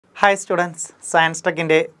Hi students, Science Tech in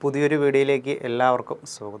പുതിയൊരു വീഡിയോയിലേക്ക് എല്ലാവർക്കും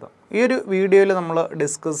സ്വാഗതം. ഈ ഒരു വീഡിയോയിൽ നമ്മൾ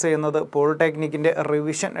ഡിസ്കസ് ചെയ്യുന്നത് പോളിടെക്നിക് ന്റെ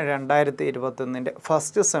റിവിഷൻ 2021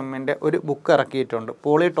 ഫസ്റ്റ് സെമ്മിന്റെ ഒരു ബുക്ക് ഇറക്കിയിട്ടുണ്ട്.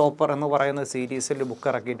 പോളിടോപ്പർ എന്ന് പറയുന്ന സീരീസിൽ ബുക്ക്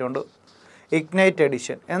ഇറക്കിയിട്ടുണ്ട്. Ignite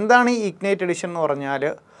edition. എന്താണ് ഈ ഇഗ്നൈറ്റ് എഡിഷൻ എന്ന് പറഞ്ഞാൽ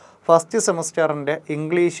first സെമസ്റ്ററിന്റെ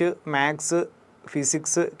English, maths,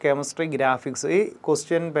 physics, chemistry, graphics ഈ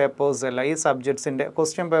ക്വസ്റ്റ്യൻ പേപ്പേഴ്സ് അല്ല ഈ സബ്ജക്ട്സിൻ്റെ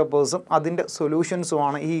ക്വസ്റ്റ്യൻ പേപ്പേഴ്സും അതിൻ്റെ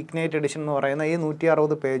സൊല്യൂഷൻസുമാണ് ഈ ഇഗ്നൈറ്റ് എഡിഷൻ എന്ന് പറയുന്ന ഈ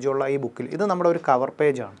 160 പേജുള്ള ഈ ബുക്കിൽ. ഇത് നമ്മുടെ ഒരു കവർ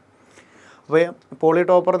പേജാണ്. അപ്പോൾ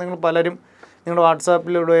പോളിടോപ്പർ നിങ്ങൾ പലരും നിങ്ങളുടെ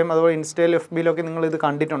വാട്സാപ്പിലൂടെയും അതുപോലെ ഇൻസ്റ്റയിൽ FBയിലൊക്കെ നിങ്ങൾ ഇത്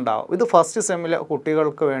കണ്ടിട്ടുണ്ടാവും. ഇത് ഫസ്റ്റ് സെമ്മിലെ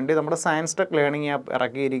കുട്ടികൾക്ക് വേണ്ടി നമ്മുടെ സയൻസ് ടെക് ലേണിംഗ് ആപ്പ്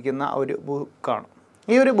ഇറക്കിയിരിക്കുന്ന ഒരു ബുക്കാണ്.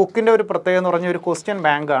 ഈ ഒരു ബുക്കിൻ്റെ ഒരു പ്രത്യേകത എന്ന് പറഞ്ഞാൽ ഒരു ക്വസ്റ്റ്യൻ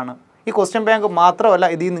ബാങ്കാണ്. ഈ ക്വസ്റ്റ്യൻ ബാങ്ക് മാത്രമല്ല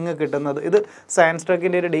ഇതിൽ നിങ്ങൾക്ക് കിട്ടുന്നത്, ഇത് സയൻസ്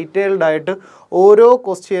ടെക്കിൻ്റെ ഒരു ഡീറ്റെയിൽഡ് ആയിട്ട് ഓരോ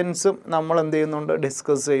ക്വസ്റ്റ്യൻസും നമ്മൾ എന്ത് ചെയ്യുന്നുണ്ട്,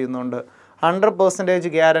 ഡിസ്കസ് ചെയ്യുന്നുണ്ട്. 100%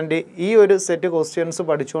 ഗ്യാരണ്ടി. ഈ ഒരു സെറ്റ് ക്വസ്റ്റ്യൻസ്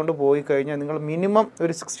പഠിച്ചുകൊണ്ട് പോയി കഴിഞ്ഞാൽ നിങ്ങൾ മിനിമം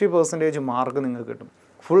ഒരു 60% മാർക്ക് നിങ്ങൾക്ക് കിട്ടും.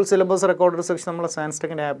 ഫുൾ സിലബസ് റെക്കോർഡഡ് സെക്ഷൻ നമ്മൾ സയൻസ്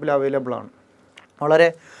ടെക്കിൻ്റെ ആപ്പിൽ അവൈലബിൾ ആണ്. വളരെ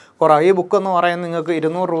കുറവ്. ഈ ബുക്ക് എന്ന് പറയുന്നത് നിങ്ങൾക്ക്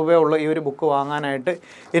 200 രൂപയുള്ള ഈ ഒരു ബുക്ക് വാങ്ങാനായിട്ട്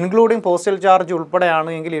ഇൻക്ലൂഡിങ് പോസ്റ്റൽ ചാർജ് ഉൾപ്പെടെയാണ്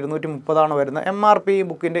എങ്കിൽ 230 വരുന്നത്. MRP ഈ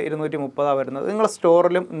ബുക്കിൻ്റെ 230 വരുന്നത്. നിങ്ങളുടെ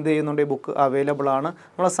സ്റ്റോറിലും എന്ത് ചെയ്യുന്നുണ്ട്, ഈ ബുക്ക് അവൈലബിൾ ആണ്.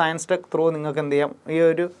 നമ്മൾ സയൻസ് ടെക് ത്രൂ നിങ്ങൾക്ക് എന്ത് ചെയ്യാം, ഈ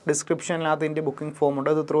ഒരു ഡിസ്ക്രിപ്ഷനിനകത്ത് ഇതിൻ്റെ ബുക്കിംഗ് ഫോം ഉണ്ട്,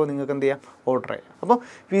 അത് ത്രൂ നിങ്ങൾക്ക് എന്ത് ചെയ്യാം, ഓർഡർ ചെയ്യാം. അപ്പോൾ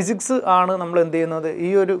ഫിസിക്സ് ആണ് നമ്മൾ എന്ത് ചെയ്യുന്നത്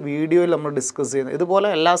ഈ ഒരു വീഡിയോയിൽ നമ്മൾ ഡിസ്കസ് ചെയ്യുന്നത്.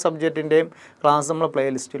 ഇതുപോലെ എല്ലാ സബ്ജക്റ്റിൻ്റെയും ക്ലാസ് നമ്മൾ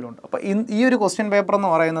പ്ലേലിസ്റ്റിലുണ്ട്. അപ്പോൾ ഈ ഒരു ക്വസ്റ്റ്യൻ പേപ്പർ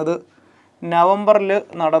എന്ന് പറയുന്നത് നവംബറിൽ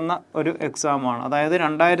നടന്ന ഒരു എക്സാമാണ്. അതായത്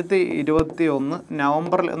 2021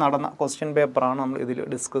 നവംബറിൽ നടന്ന ക്വസ്റ്റ്യൻ പേപ്പറാണ് നമ്മൾ ഇതിൽ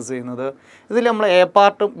ഡിസ്കസ് ചെയ്യുന്നത്. ഇതിൽ നമ്മൾ A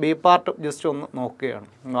പാർട്ടും B പാർട്ടും ജസ്റ്റ് ഒന്ന് നോക്കുകയാണ്.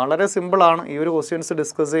 വളരെ സിമ്പിളാണ്. ഈ ഒരു ക്വസ്റ്റ്യൻസ്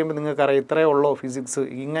ഡിസ്കസ് ചെയ്യുമ്പോൾ നിങ്ങൾക്കറിയാം ഇത്രയേ ഉള്ളൂ ഫിസിക്സ്,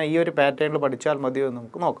 ഇങ്ങനെ ഈ ഒരു പാറ്റേണിൽ പഠിച്ചാൽ മതിയോ എന്ന്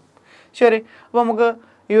നമുക്ക് നോക്കാം. ശരി, അപ്പോൾ നമുക്ക്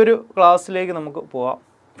ഈ ഒരു ക്ലാസ്സിലേക്ക് നമുക്ക് പോവാം.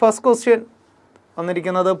 ഫസ്റ്റ് ക്വസ്റ്റ്യൻ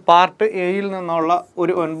വന്നിരിക്കുന്നത് പാർട്ട് എയിൽ നിന്നുള്ള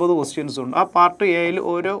ഒരു 9 ക്വസ്റ്റ്യൻസ് ഉണ്ട്. ആ പാർട്ട് എയിൽ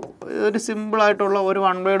ഒരു സിമ്പിളായിട്ടുള്ള ഒരു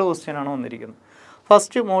 1 വേർഡ് ക്വസ്റ്റ്യനാണ് വന്നിരിക്കുന്നത്.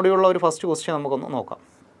 ഫസ്റ്റ് മോഡ്യൂളുള്ള ഒരു ഫസ്റ്റ് ക്വസ്റ്റ്യൻ നമുക്കൊന്ന് നോക്കാം.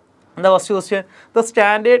 എന്താ first question? The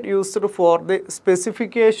standard used for the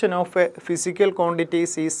specification of A physical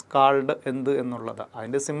quantities is called എന്ത് എന്നുള്ളത്.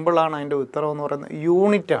 അതിൻ്റെ സിമ്പിളാണ്. അതിൻ്റെ ഉത്തരം എന്ന് പറയുന്നത്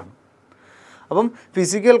യൂണിറ്റാണ്. അപ്പം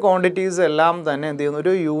ഫിസിക്കൽ ക്വാണ്ടിറ്റീസ് എല്ലാം തന്നെ എന്ത് ചെയ്യുന്നു,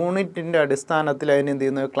 ഒരു യൂണിറ്റിൻ്റെ അടിസ്ഥാനത്തിൽ അതിനെ എന്ത്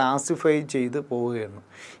ചെയ്യുന്നു, ക്ലാസിഫൈ ചെയ്ത് പോവുകയാണ്.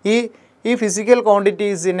 ഈ ഫിസിക്കൽ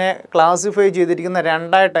ക്വാണ്ടിറ്റീസിനെ ക്ലാസിഫൈ ചെയ്തിരിക്കുന്ന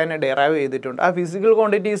രണ്ടായിട്ട് അതിനെ ഡിറൈവ് ചെയ്തിട്ടുണ്ട്. ആ ഫിസിക്കൽ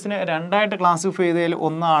ക്വാണ്ടിറ്റീസിനെ രണ്ടായിട്ട് ക്ലാസിഫൈ ചെയ്തതിൽ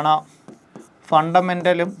ഒന്നാണ്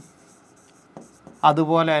ഫണ്ടമെൻ്റലും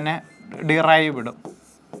അതുപോലെ തന്നെ ഡിറൈവ്ഡ്.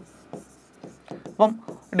 അപ്പം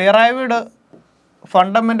ഡിറൈവ്ഡ്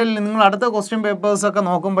ഫണ്ടമെൻ്റലിൽ നിങ്ങൾ അടുത്ത ക്വസ്റ്റ്യൻ പേപ്പേഴ്സൊക്കെ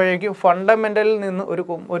നോക്കുമ്പോഴേക്കും ഫണ്ടമെൻ്റലിൽ നിന്ന്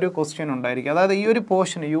ഒരു ക്വസ്റ്റ്യൻ ഉണ്ടായിരിക്കും. അതായത് ഈ ഒരു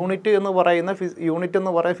പോർഷൻ യൂണിറ്റ് എന്ന് പറയുന്ന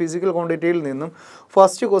ഫിസിക്കൽ ക്വാണ്ടിറ്റിയിൽ നിന്നും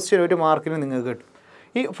ഫസ്റ്റ് ക്വസ്റ്റ്യൻ ഒരു മാർക്കിന് നിങ്ങൾക്ക് കിട്ടും.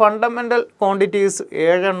 ഈ ഫണ്ടമെൻ്റൽ ക്വാണ്ടിറ്റീസ്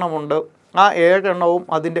 7 എണ്ണമുണ്ട്. ആ 7 എണ്ണവും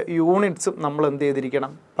അതിൻ്റെ യൂണിറ്റ്സും നമ്മൾ എന്ത്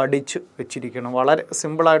ചെയ്തിരിക്കണം, പഠിച്ച് വെച്ചിരിക്കണം. വളരെ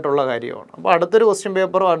സിമ്പിളായിട്ടുള്ള കാര്യമാണ്. അപ്പോൾ അടുത്തൊരു ക്വസ്റ്റ്യൻ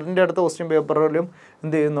പേപ്പറും അതിൻ്റെ അടുത്ത ക്വസ്റ്റ്യൻ പേപ്പറിലും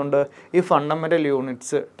എന്ത് ചെയ്യുന്നുണ്ട്, ഈ ഫണ്ടമെൻ്റൽ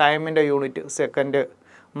യൂണിറ്റ്സ്, ടൈമിൻ്റെ unit second,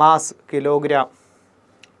 mass kilogram,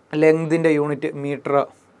 ലെങ്തിൻ്റെ unit metre,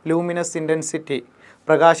 luminous intensity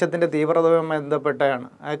പ്രകാശത്തിൻ്റെ തീവ്രതയുമായി ബന്ധപ്പെട്ടാണ്,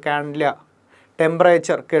 കാൻഡില,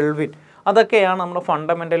 ടെമ്പറേച്ചർ കെൽവിൻ, അതൊക്കെയാണ് നമ്മുടെ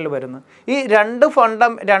ഫണ്ടമെൻ്റലിൽ വരുന്നത്. ഈ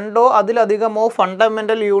രണ്ടോ അതിലധികമോ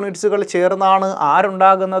ഫണ്ടമെൻ്റൽ യൂണിറ്റ്സുകൾ ചേർന്നാണ്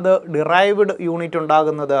ആരുണ്ടാകുന്നത്, ഡിറൈവ്ഡ് യൂണിറ്റ്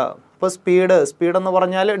ഉണ്ടാകുന്നത്. അപ്പോൾ സ്പീഡ് എന്ന്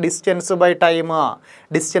പറഞ്ഞാൽ ഡിസ്റ്റൻസ് ബൈ ടൈം,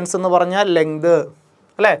 ഡിസ്റ്റൻസ് എന്ന് പറഞ്ഞാൽ ലെങ്ത്,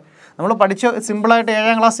 അല്ലേ? നമ്മൾ പഠിച്ച സിമ്പിളായിട്ട്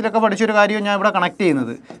 7ാം ക്ലാസ്സിലൊക്കെ പഠിച്ചൊരു കാര്യം ഞാൻ ഇവിടെ കണക്ട്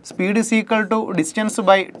ചെയ്യുന്നത്. Speed is equal to distance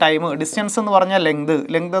by time. Distance എന്ന് പറഞ്ഞാൽ ലെങ്ത്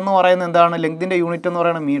എന്ന് പറയുന്നത് എന്താണ്, ലെങ്തിൻ്റെ യൂണിറ്റ് എന്ന്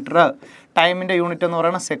പറയുന്നത് മീറ്റർ, ടൈമിൻ്റെ യൂണിറ്റ് എന്ന്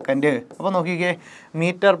പറയുന്നത് സെക്കൻഡ്. അപ്പോൾ നോക്കിക്കേ,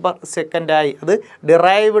 മീറ്റർ പെർ സെക്കൻഡായി, അത്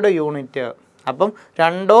ഡിറൈവ്ഡ് യൂണിറ്റ്. അപ്പം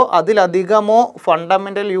 2 അതിലധികമോ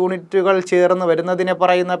ഫണ്ടമെൻ്റൽ യൂണിറ്റുകൾ ചേർന്ന് വരുന്നതിനെ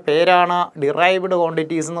പറയുന്ന പേരാണ് ഡിറൈവ്ഡ്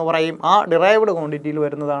ക്വാണ്ടിറ്റീസ് എന്ന് പറയും. ആ ഡിറൈവ്ഡ് ക്വാണ്ടിറ്റിയിൽ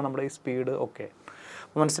വരുന്നതാണ് നമ്മുടെ ഈ സ്പീഡ്. ഓക്കെ,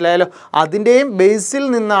 മനസ്സിലായല്ലോ? അതിൻ്റെയും ബേസിൽ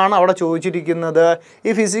നിന്നാണ് അവിടെ ചോദിച്ചിരിക്കുന്നത്.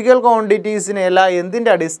 ഈ ഫിസിക്കൽ ക്വാണ്ടിറ്റീസിനെല്ലാം എന്തിൻ്റെ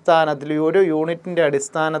അടിസ്ഥാനത്തിൽ, ഒരു യൂണിറ്റിൻ്റെ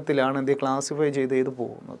അടിസ്ഥാനത്തിലാണ് എന്ത് ക്ലാസിഫൈ ചെയ്ത്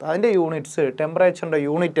പോകുന്നത്. അതിൻ്റെ യൂണിറ്റ്സ്, ടെമ്പറേച്ചറിൻ്റെ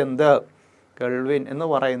യൂണിറ്റ് എന്ത്, കെൽവിൻ എന്ന്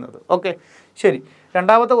പറയുന്നത്. ഓക്കെ, ശരി.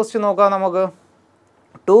 രണ്ടാമത്തെ ക്വസ്റ്റ്യൻ നോക്കാം നമുക്ക്.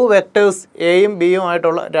 2 വെക്ടേഴ്സ് എയും ബിയും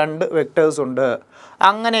ആയിട്ടുള്ള 2 വെക്ടേഴ്സ് ഉണ്ട്.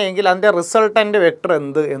 അങ്ങനെയെങ്കിൽ അതിൻ്റെ റിസൾട്ടൻ്റ് വെക്ടർ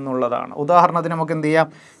എന്ത് എന്നുള്ളതാണ്. ഉദാഹരണത്തിന് നമുക്ക് എന്ത് ചെയ്യാം,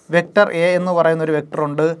 വെക്ടർ എ എന്ന് പറയുന്ന ഒരു വെക്ടർ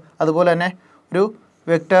ഉണ്ട്, അതുപോലെ തന്നെ ഒരു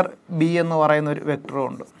വെക്ടർ ബി എന്ന് പറയുന്ന ഒരു വെക്ടറും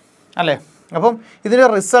ഉണ്ട്, അല്ലേ? അപ്പം ഇതിൻ്റെ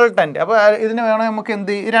റിസൾട്ടൻ്റ്, അപ്പോൾ ഇതിന് വേണമെങ്കിൽ നമുക്ക് എന്ത്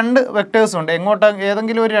ചെയ്യും, 2 വെക്ടേഴ്സ് ഉണ്ട്,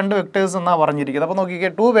 ഏതെങ്കിലും ഒരു 2 വെക്ടേഴ്സ് എന്നാണ് പറഞ്ഞിരിക്കുന്നത്. അപ്പോൾ നോക്കിക്കേ,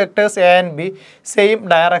 2 vectors A and B same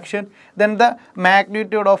direction, then the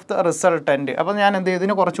magnitude of the resultant. അപ്പോൾ ഞാൻ എന്ത് ചെയ്യും,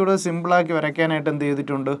 ഇതിന് കുറച്ചുകൂടി സിമ്പിളാക്കി വരയ്ക്കാനായിട്ട് എന്ത്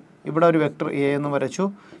ചെയ്തിട്ടുണ്ട്, ഇവിടെ ഒരു വെക്ടർ എ എന്ന് വരച്ചു,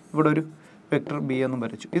 ഇവിടെ ഒരു വെക്ടർ ബി എന്ന്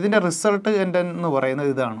വരച്ചു. ഇതിൻ്റെ റിസൾട്ട് എന്ന്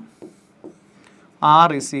പറയുന്നത് ഇതാണ്. ആർ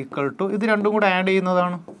ഇസ് ഈക്വൽ ടു ഇത് രണ്ടും കൂടെ ആഡ്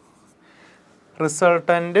ചെയ്യുന്നതാണ്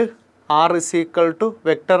resultant R is equal to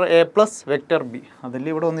vector A plus vector B. അതല്ലേ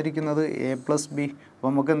ഇവിടെ വന്നിരിക്കുന്നത് എ പ്ലസ് ബി. അപ്പോൾ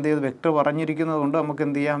നമുക്ക് എന്ത് ചെയ്ത് വെക്റ്റർ പറഞ്ഞിരിക്കുന്നത് കൊണ്ട് നമുക്ക്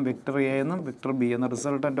എന്ത് ചെയ്യാം വെക്റ്റർ എ എന്നും വെക്റ്റർ ബി എന്നും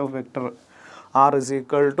resultant of vector R is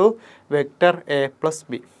equal to vector A plus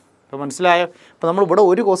B. അപ്പോൾ മനസ്സിലായോ? ഇപ്പോൾ നമ്മൾ ഇവിടെ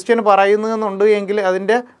ഒരു ക്വസ്റ്റ്യൻ പറയുന്നതെന്നുണ്ട് എങ്കിൽ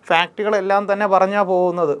അതിൻ്റെ ഫാക്റ്റുകളെല്ലാം തന്നെ പറഞ്ഞാൽ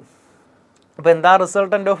പോകുന്നത്. അപ്പോൾ എന്താ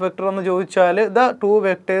റിസൾട്ടൻറ്റ് ഓഫ് വെക്റ്റർ എന്ന് ചോദിച്ചാൽ the two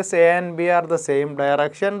vectors A and B are the same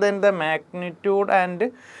direction then the magnitude and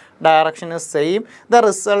direction is same the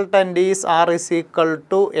resultant is R is equal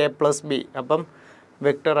to A plus B. അപ്പം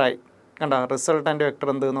വെക്ടറായി കണ്ടോ റിസൾട്ടൻറ്റ് വെക്ടർ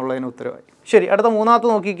എന്ത് എന്നുള്ളതിന് ഉത്തരവായി. ശരി, അടുത്ത മൂന്നാമത്തെ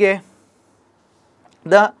നോക്കിക്കേ.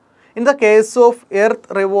 In the case of earth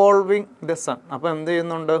revolving the sun. അപ്പോൾ എന്ത്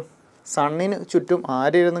ചെയ്യുന്നുണ്ട്? സണ്ണിന് ചുറ്റും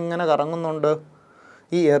ആരിരുന്ന് ഇങ്ങനെ കറങ്ങുന്നുണ്ട്?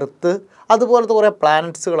 ഈ എർത്ത് അതുപോലത്തെ കുറേ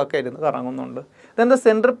പ്ലാനറ്റ്സുകളൊക്കെ ഇരുന്ന് കറങ്ങുന്നുണ്ട്. Then the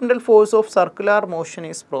centripetal force of circular motion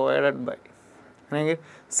is provided by. അല്ലെങ്കിൽ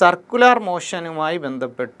സർക്കുലർ മോഷനുമായി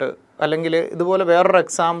ബന്ധപ്പെട്ട് അല്ലെങ്കിൽ ഇതുപോലെ വേറൊരു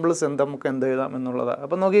എക്സാമ്പിൾസ് നമുക്ക് എന്ത് എഴുതാം എന്നുള്ളതാണ്.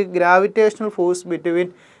 അപ്പോൾ നോക്കി gravitational force between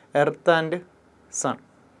earth and sun.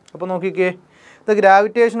 അപ്പോൾ നോക്കിക്കേ the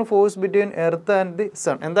gravitational force between earth and the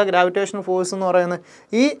sun. എന്താ ഗ്രാവിറ്റേഷണൽ ഫോഴ്സ് എന്ന് പറയുന്നത്?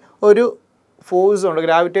 ഈ ഒരു ഫോഴ്സ് ഉണ്ട്,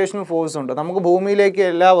 ഗ്രാവിറ്റേഷണൽ ഫോഴ്സ് ഉണ്ട്. നമുക്ക് ഭൂമിയിലേക്ക്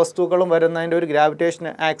എല്ലാ വസ്തുക്കളും വരുന്നതിൻ്റെ ഒരു gravitation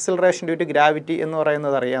acceleration due to gravity എന്ന്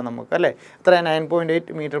പറയുന്നത് അറിയാം നമുക്ക് അല്ലേ? എത്ര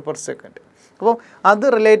 9.8 മീറ്റർ/സെക്കൻഡ്. അപ്പോൾ അത്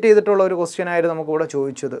റിലേറ്റ് ചെയ്തിട്ടുള്ള ഒരു ക്വസ്റ്റ്യൻ ആയിരുന്നു നമുക്കിവിടെ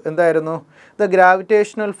ചോദിച്ചത്. എന്തായിരുന്നു? The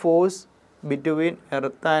gravitational force between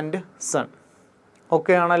earth and sun.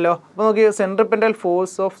 Okay ആണല്ലോ? അപ്പോൾ നോക്കി centripetal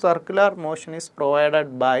force of circular motion is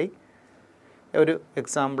provided by ഒരു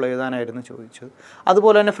എക്സാമ്പിൾ എഴുതാനായിരുന്നു ചോദിച്ചത്.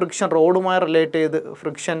 അതുപോലെ തന്നെ ഫ്രിക്ഷൻ റോഡുമായി റിലേറ്റ് ചെയ്ത്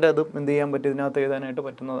ഫ്രിക്ഷൻ്റെ അതും എന്ത് ചെയ്യാൻ പറ്റും ഇതിനകത്ത് എഴുതാനായിട്ട്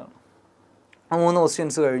പറ്റുന്നതാണ്. 3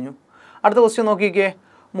 ക്വസ്റ്റ്യൻസ് കഴിഞ്ഞു. അടുത്ത ക്വസ്റ്റ്യൻ നോക്കിക്കേ.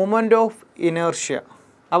 Moment of inertia.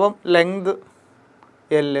 അപ്പം ലെങ്ത്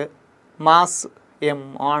എൽ മാസ് എം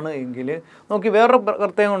ആണ് എങ്കിൽ നോക്കി വേറൊരു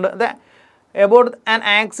പ്രത്യേകം ഉണ്ട്. The about an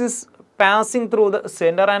axis passing through the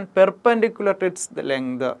centre and perpendicular it's the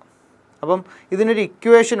length. അപ്പം ഇതിനൊരു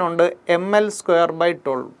ഇക്വേഷൻ ഉണ്ട്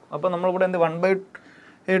ml²/12. അപ്പോൾ നമ്മളിവിടെ എന്ത്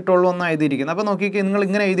 1/12 ഒന്നാണ് എഴുതിയിരിക്കുന്നത്. അപ്പോൾ നോക്കിക്കേ നിങ്ങൾ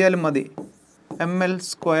ഇങ്ങനെ എഴുതിയാലും മതി.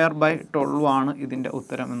 ml²/12 ആണ് ഇതിൻ്റെ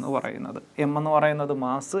ഉത്തരം എന്ന് പറയുന്നത്. എം എന്ന് പറയുന്നത്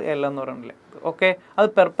മാസ്, എൽ എന്ന് പറയുന്നത് ലെങ്ത്. ഓക്കെ, അത്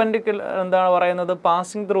പെർപെൻഡിക്കുലർ എന്താണ് പറയുന്നത്?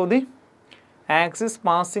 Passing through the axis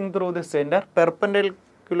passing through the centre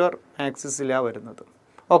perpendicular ആക്സിസിലാണ് വരുന്നത്.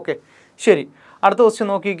 ഓക്കെ ശരി, അടുത്ത ക്വസ്റ്റ്യൻ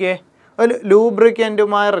നോക്കിക്കേ. ഒരു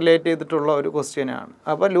ലൂബ്രിക്കൻറ്റുമായി റിലേറ്റ് ചെയ്തിട്ടുള്ള ഒരു ക്വസ്റ്റ്യനാണ്.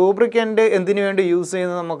 അപ്പോൾ ലൂബ്രിക്കൻറ്റ് എന്തിനു വേണ്ടി യൂസ്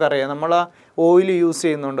ചെയ്യുന്നത് നമുക്കറിയാം. നമ്മൾ ഓയിൽ യൂസ്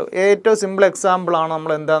ചെയ്യുന്നുണ്ട്. ഏറ്റവും സിമ്പിൾ എക്സാമ്പിളാണ്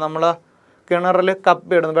നമ്മൾ കിണറിൽ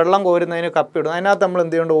കപ്പിയിടുന്നത്, വെള്ളം കോരുന്നതിന് കപ്പിയിടുന്നത്. അതിനകത്ത് നമ്മൾ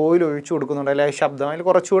എന്ത് ചെയ്യുന്നുണ്ട്? ഓയിൽ ഒഴിച്ചു കൊടുക്കുന്നുണ്ട് അല്ലെ? ശബ്ദം അതിൽ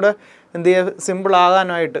കുറച്ചുകൂടെ എന്ത് ചെയ്യുക സിമ്പിൾ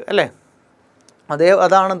ആകാനായിട്ട് അല്ലേ?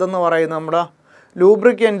 അതാണ് എന്തെന്ന് പറയുന്നത് നമ്മുടെ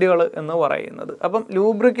ലൂബ്രിക്കൻറ്റുകൾ എന്ന് പറയുന്നത്. അപ്പം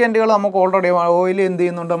ലൂബ്രിക്കൻറ്റുകൾ നമുക്ക് ഓൾറെഡി ഓയിൽ എന്ത്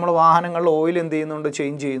ചെയ്യുന്നുണ്ട്? നമ്മൾ വാഹനങ്ങളിൽ ഓയിൽ എന്ത് ചെയ്യുന്നുണ്ട്?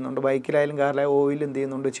 ചേഞ്ച് ചെയ്യുന്നുണ്ട്. ബൈക്കിലായാലും കാറിലായാലും ഓയിൽ എന്ത്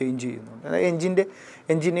ചെയ്യുന്നുണ്ട്? ചേഞ്ച് ചെയ്യുന്നുണ്ട്. അതായത്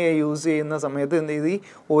എൻജിനെ യൂസ് ചെയ്യുന്ന സമയത്ത് എന്ത് ചെയ്ത് ഈ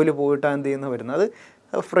ഓയിൽ പോയിട്ടാണ് എന്ത് ചെയ്യുന്നത് വരുന്നത്.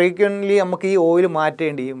 അത് ഫ്രീക്വൻ്റ്ലി നമുക്ക് ഈ ഓയിൽ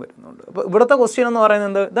മാറ്റേണ്ടിയും വരുന്നുണ്ട്. അപ്പോൾ ഇവിടുത്തെ ക്വസ്റ്റ്യൻ എന്ന്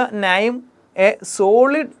പറയുന്നത് the name A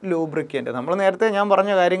solid lubricant. നമ്മൾ നേരത്തെ ഞാൻ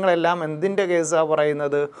പറഞ്ഞ കാര്യങ്ങളെല്ലാം എന്തിൻ്റെ കേസാണ്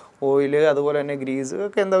പറയുന്നത്? ഓയിൽ അതുപോലെ തന്നെ ഗ്രീസ്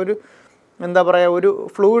ഒക്കെ എന്താ പറയുക ഒരു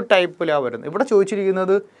ഫ്ലൂയിഡ് ടൈപ്പിലാണ് വരുന്നത്. ഇവിടെ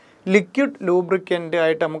ചോദിച്ചിരിക്കുന്നത് ലിക്വിഡ് ലൂബ്രിക്കൻ്റ്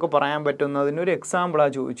ആയിട്ട് നമുക്ക് പറയാൻ പറ്റുന്നതിനൊരു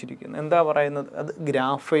എക്സാമ്പിളാണ് ചോദിച്ചിരിക്കുന്നത്. എന്താ പറയുന്നത്? അത്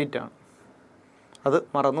ഗ്രാഫൈറ്റ് ആണ്. അത്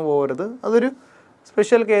മറന്നു പോകരുത്. അതൊരു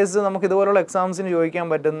സ്പെഷ്യൽ കേസ് നമുക്ക് ഇതുപോലുള്ള എക്സാംസിന് ചോദിക്കാൻ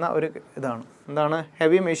പറ്റുന്ന ഒരു ഇതാണ്. എന്താണ്?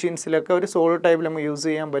 ഹെവി മെഷീൻസിലൊക്കെ ഒരു സോളിഡ് ടൈപ്പിൽ നമുക്ക് യൂസ്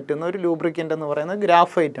ചെയ്യാൻ പറ്റുന്ന ഒരു ലൂബ്രിക്കൻ്റ് എന്ന് പറയുന്നത്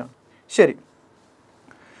ഗ്രാഫൈറ്റ് ആണ്. ശരി,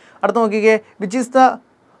 അടുത്ത് നോക്കിക്കേ. Which is the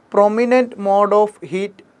prominent mode of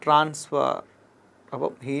heat transfer.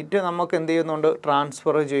 അപ്പം ഹീറ്റ് നമുക്ക് എന്ത് ചെയ്യുന്നുണ്ട്?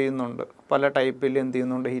 ട്രാൻസ്ഫർ ചെയ്യുന്നുണ്ട്. പല ടൈപ്പിൽ എന്ത്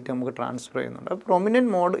ചെയ്യുന്നുണ്ട്? ഹീറ്റ് നമുക്ക് ട്രാൻസ്ഫർ ചെയ്യുന്നുണ്ട്. അപ്പോൾ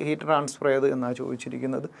പ്രൊമിനൻറ്റ് മോഡ് ഹീറ്റ് ട്രാൻസ്ഫർ ചെയ്ത് എന്നാണ്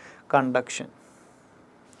ചോദിച്ചിരിക്കുന്നത്. കണ്ടക്ഷൻ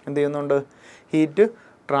എന്ത് ചെയ്യുന്നുണ്ട്? ഹീറ്റ്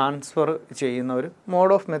ട്രാൻസ്ഫർ ചെയ്യുന്ന ഒരു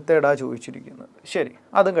മോഡ് ഓഫ് മെത്തേഡാണ് ചോദിച്ചിരിക്കുന്നത്. ശരി,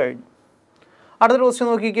 അതും കഴിഞ്ഞു. അടുത്ത ക്വസ്റ്റ്യൻ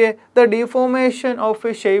നോക്കിക്കേ. The deformation of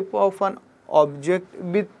A shape of an object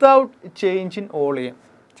without change in volume.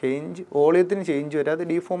 വോളിയത്തിന് change വരാതെ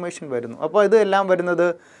ഡിഫോർമേഷൻ വരുന്നു. അപ്പോൾ ഇതെല്ലാം വരുന്നത്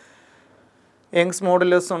യങ്സ്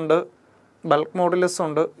മോഡുലസ് ഉണ്ട്, ബൾക്ക് മോഡുലസ്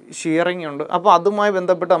ഉണ്ട്, ഷിയറിംഗ് ഉണ്ട്. അപ്പോൾ അതുമായി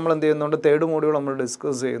ബന്ധപ്പെട്ട് നമ്മൾ എന്ത് ചെയ്യുന്നുണ്ട്? തേർഡ് മോഡ്യൂൾ നമ്മൾ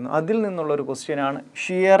ഡിസ്കസ് ചെയ്യുന്നു. അതിൽ നിന്നുള്ളൊരു ക്വസ്റ്റ്യനാണ്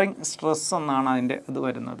ഷിയറിംഗ് സ്ട്രെസ് എന്നാണ് അതിൻ്റെ ഇത്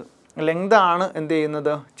വരുന്നത്. ലെങ്ത് ആണ് എന്ത്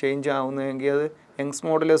ചെയ്യുന്നത്? ചേഞ്ച് ആവുന്നതെങ്കിൽ അത് യങ്സ്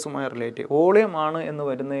മോഡുലസുമായി റിലേറ്റ് ചെയ്യും. വോളിയം ആണ് എന്ന്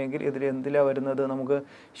വരുന്നതെങ്കിൽ ഇതിൽ എന്തിലാണ് വരുന്നത്? നമുക്ക്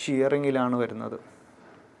ഷിയറിങ്ങിലാണ് വരുന്നത്.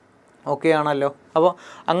 ഓക്കെ ആണല്ലോ? അപ്പോൾ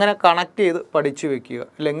അങ്ങനെ കണക്ട് ചെയ്ത് പഠിച്ചു വെക്കുക.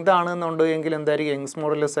 ലെങ്ത് ആണെന്നുണ്ട് എങ്കിൽ എന്തായിരിക്കും? യങ്സ്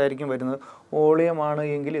മോഡുലസ് ആയിരിക്കും വരുന്നത്. വോളിയം ആണ്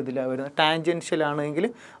എങ്കിൽ ഇതിലാണ് വരുന്നത്. ടാൻജൻഷ്യൽ ആണെങ്കിൽ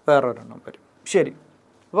വേറൊരെണ്ണം വരും. ശരി,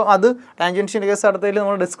 അപ്പോൾ അത് ടാൻജൻഷ്യൽ കേസ് അടുത്തതിൽ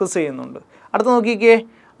നമ്മൾ ഡിസ്കസ് ചെയ്യുന്നുണ്ട്. അടുത്ത് നോക്കിക്കേ.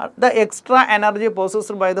 The extra energy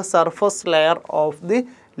possessed by the surface layer of the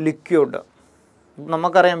liquid.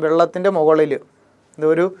 നമുക്കറിയാം വെള്ളത്തിൻ്റെ മുകളിൽ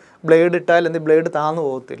ഇതൊരു ബ്ലേഡ് ഇട്ടാൽ എന്ത് ബ്ലേഡ് താന്നു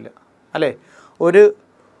പോകത്തില്ല അല്ലേ. 1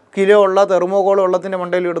 കിലോ ഉള്ള തെർമോകോൾ വെള്ളത്തിൻ്റെ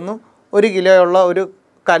മണ്ടയിൽ ഇടുന്നു, 1 കിലോ ഉള്ള ഒരു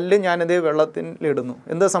കല്ല് ഞാനിത് വെള്ളത്തിലിടുന്നു.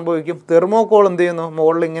 എന്താ സംഭവിക്കും? തെർമോകോൾ എന്ത് ചെയ്യുന്നു?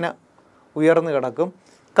 മുകളിൽ ഇങ്ങനെ ഉയർന്ന് കിടക്കും.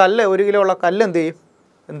 1 കിലോ ഉള്ള കല്ല് എന്ത് ചെയ്യും?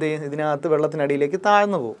 ഇതിനകത്ത് വെള്ളത്തിനടിയിലേക്ക്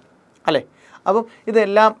താഴ്ന്നു പോകും അല്ലേ. അപ്പം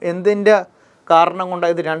ഇതെല്ലാം എന്തിൻ്റെ കാരണം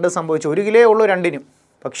കൊണ്ടാണ് ഇത് രണ്ടും സംഭവിച്ചു? 1 കിലോ ഉള്ളൂ രണ്ടിനും.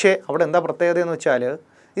 പക്ഷേ അവിടെ എന്താ പ്രത്യേകത എന്ന് വെച്ചാൽ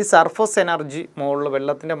ഈ സർഫസ് എനർജി മുകളിൽ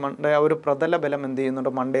വെള്ളത്തിൻ്റെ ഒരു പ്രതല ബലം എന്ത്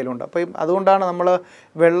ചെയ്യുന്നുണ്ട്? മണ്ടയിലുണ്ട്. അപ്പോൾ അതുകൊണ്ടാണ് നമ്മൾ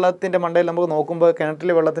വെള്ളത്തിൻ്റെ മണ്ടയിൽ നമുക്ക് നോക്കുമ്പോൾ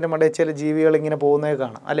കിണറ്റിലെ വെള്ളത്തിൻ്റെ മണ്ടയിൽ ചില ജീവികൾ ഇങ്ങനെ പോകുന്നത്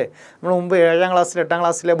കാണാം അല്ലേ. നമ്മൾ മുമ്പ് 7ാം ക്ലാസ്സിൽ 8ാം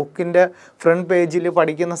ക്ലാസ്സിലെ ബുക്കിൻ്റെ ഫ്രണ്ട് പേജിൽ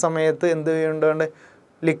പഠിക്കുന്ന സമയത്ത് എന്ത് ചെയ്യുന്നുണ്ട്?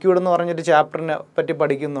 ലിക്വിഡ് എന്ന് പറഞ്ഞൊരു ചാപ്റ്ററിനെ പറ്റി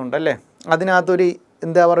പഠിക്കുന്നുണ്ട് അല്ലേ. അതിനകത്തൊരു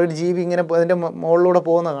എന്താ പറയുക, ഒരു ജീവി ഇങ്ങനെ അതിൻ്റെ മുകളിലൂടെ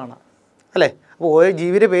പോകുന്നത് കാണാം അല്ലേ. അപ്പോൾ ഓരോ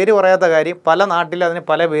ജീവിയുടെ പേര് പറയാത്ത കാര്യം പല നാട്ടിലും അതിന്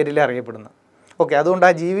പല പേരിലും അറിയപ്പെടുന്നത്. ഓക്കെ, അതുകൊണ്ട് ആ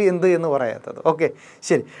ജീവി എന്ത് എന്ന് പറയാത്തത്. ഓക്കെ,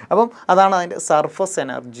 ശരി. അപ്പം അതാണ് അതിൻ്റെ സർഫസ്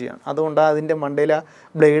എനർജിയാണ്. അതുകൊണ്ട് അതിൻ്റെ മണ്ടയിൽ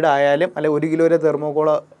ബ്ലേഡ് ആയാലും അല്ലെ 1 കിലോയിലെ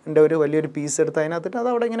തെർമോകോളിൻ്റെ ഒരു വലിയൊരു പീസ് എടുത്ത് അതിനകത്തിട്ട്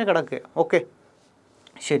അത് അവിടെ ഇങ്ങനെ കിടക്കുക. ഓക്കെ,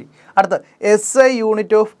 ശരി. അടുത്ത SI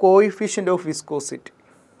unit of coefficient of viscosity.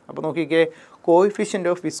 അപ്പോൾ നോക്കിക്കേ, കോയിഫിഷ്യൻ്റ്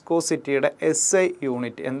ഓഫ് വിസ്കോസിറ്റിയുടെ SI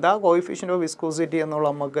യൂണിറ്റ് എന്താ? കോയിഫിഷ്യൻ്റ് ഓഫ് വിസ്കോസിറ്റി എന്നുള്ള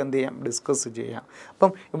നമുക്ക് എന്ത് ചെയ്യാം? ഡിസ്കസ് ചെയ്യാം.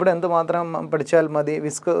 അപ്പം ഇവിടെ എന്ത് മാത്രം പഠിച്ചാൽ മതി?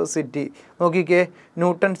 വിസ്കോസിറ്റി നോക്കിക്കേ,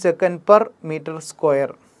 newton second per metre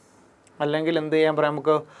square, അല്ലെങ്കിൽ എന്ത് ചെയ്യാൻ പറയാം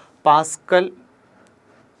നമുക്ക്? പാസ്കൽ,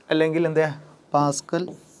 അല്ലെങ്കിൽ എന്താ Pascal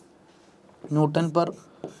newton per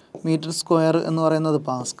metre square എന്ന് പറയുന്നത്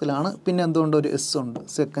പാസ്കലാണ്. പിന്നെ എന്തുകൊണ്ട്? ഒരു S ഉണ്ട്,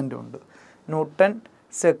 സെക്കൻഡ് ഉണ്ട്. Newton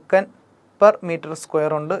second per metre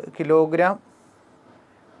square ഉണ്ട്, കിലോഗ്രാം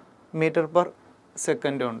മീറ്റർ പെർ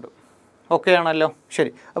സെക്കൻഡ് ഉണ്ട്. ഓക്കെ ആണല്ലോ,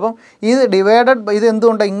 ശരി. അപ്പം ഇത് ഡിവൈഡഡ് ബൈ ഇത്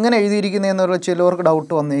എന്തുകൊണ്ടാണ് ഇങ്ങനെ എഴുതിയിരിക്കുന്നതെന്ന് പറഞ്ഞാൽ ചിലവർക്ക്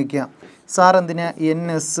ഡൗട്ട് വന്നേക്കാം. സാർ എന്തിനാ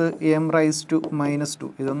NS m⁻²?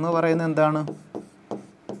 ഇതെന്ന് പറയുന്നത് എന്താണ്?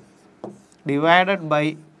 ഡിവൈഡഡ് ബൈ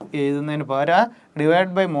എഴുതുന്നതിന് പകരം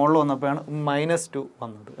ഡിവൈഡ് ബൈ മുകളിൽ വന്നപ്പോഴാണ് -2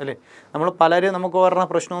 വന്നത് അല്ലേ. നമ്മൾ പലരും നമുക്ക് പറഞ്ഞ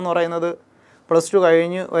പ്രശ്നം എന്ന് പറയുന്നത് +2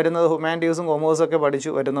 കഴിഞ്ഞ് വരുന്നത് ഹ്യൂമാനിറ്റീസും കൊമേഴ്സൊക്കെ പഠിച്ച്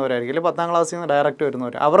വരുന്നവരായിരിക്കും, അല്ലെങ്കിൽ 10ാം ക്ലാസ്സിൽ നിന്ന് ഡയറക്റ്റ്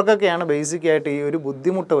വരുന്നവർ. അവർക്കൊക്കെയാണ് ബേസിക്കായിട്ട് ഈ ഒരു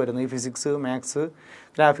ബുദ്ധിമുട്ട് വരുന്നത്, ഈ ഫിസിക്സ്, മാത്സ്,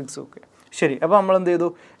 ഗ്രാഫിക്സും ഒക്കെ. ശരി, അപ്പോൾ നമ്മൾ എന്ത് ചെയ്തു?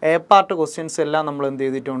 A പാർട്ട് ക്വസ്റ്റ്യൻസ് എല്ലാം നമ്മൾ എന്ത്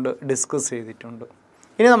ചെയ്തിട്ടുണ്ട്? ഡിസ്കസ് ചെയ്തിട്ടുണ്ട്.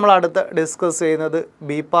 ഇനി നമ്മൾ അടുത്ത ഡിസ്കസ് ചെയ്യുന്നത്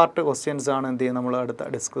B പാർട്ട് ക്വസ്റ്റ്യൻസ് ആണ്. എന്ത് ചെയ്യും? നമ്മൾ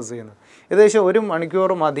അടുത്ത ഡിസ്കസ് ചെയ്യുന്നത് ഏകദേശം 1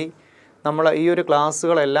 മണിക്കൂർ മതി നമ്മൾ ഈ ഒരു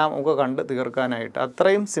ക്ലാസ്സുകളെല്ലാം നമുക്ക് കണ്ട് തീർക്കാനായിട്ട്.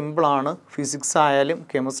 അത്രയും സിമ്പിളാണ്. ഫിസിക്സ് ആയാലും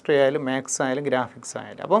കെമിസ്ട്രി ആയാലും മാത്സ് ആയാലും ഗ്രാഫിക്സ്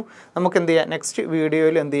ആയാലും. അപ്പം നമുക്ക് എന്ത് ചെയ്യാം? നെക്സ്റ്റ്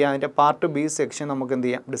വീഡിയോയിൽ എന്ത് ചെയ്യാം? അതിൻ്റെ പാർട്ട് B സെക്ഷൻ നമുക്ക് എന്ത്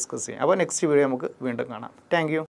ചെയ്യാം? ഡിസ്കസ് ചെയ്യാം. അപ്പോൾ നെക്സ്റ്റ് വീഡിയോ നമുക്ക് വീണ്ടും കാണാം. Thank you.